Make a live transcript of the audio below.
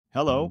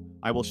Hello,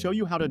 I will show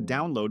you how to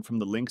download from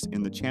the links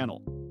in the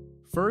channel.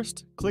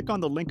 First, click on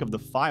the link of the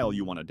file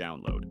you want to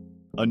download.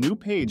 A new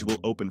page will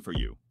open for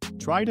you.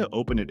 Try to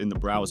open it in the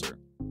browser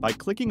by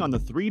clicking on the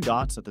three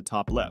dots at the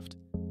top left,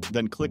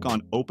 then click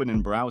on Open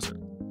in Browser.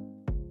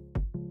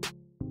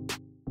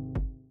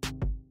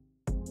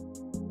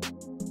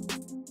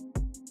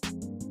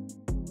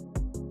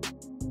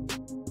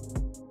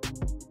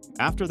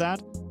 After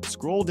that,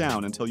 scroll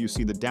down until you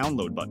see the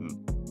download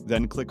button,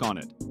 then click on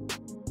it.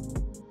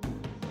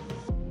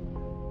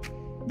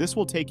 This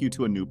will take you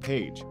to a new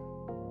page.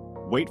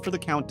 Wait for the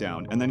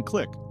countdown and then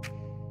click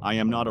I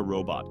am not a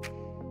robot.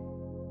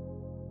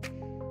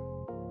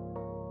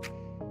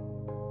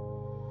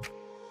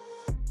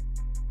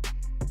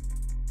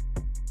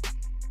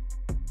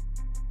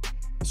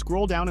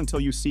 Scroll down until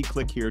you see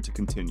Click here to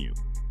continue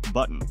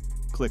button.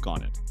 Click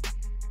on it.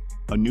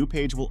 A new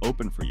page will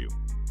open for you.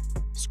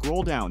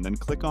 Scroll down, then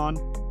click on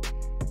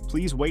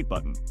Please Wait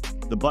button.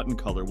 The button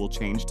color will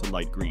change to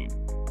light green.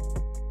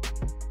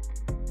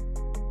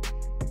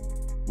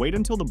 Wait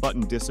until the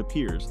button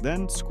disappears,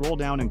 then scroll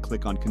down and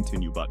click on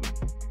Continue button.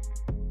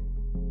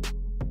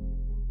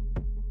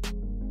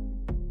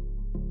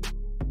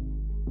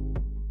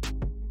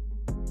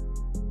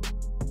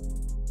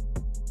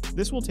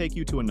 This will take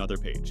you to another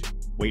page.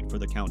 Wait for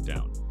the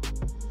countdown.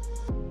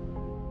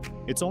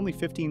 It's only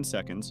 15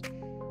 seconds.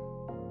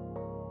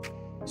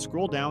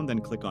 Scroll down, then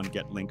click on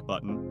Get Link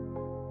button.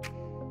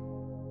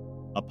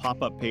 A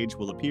pop-up page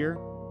will appear.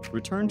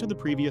 Return to the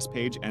previous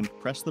page and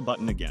press the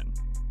button again.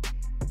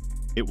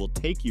 It will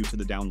take you to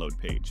the download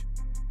page.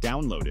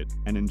 Download it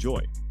and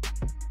enjoy.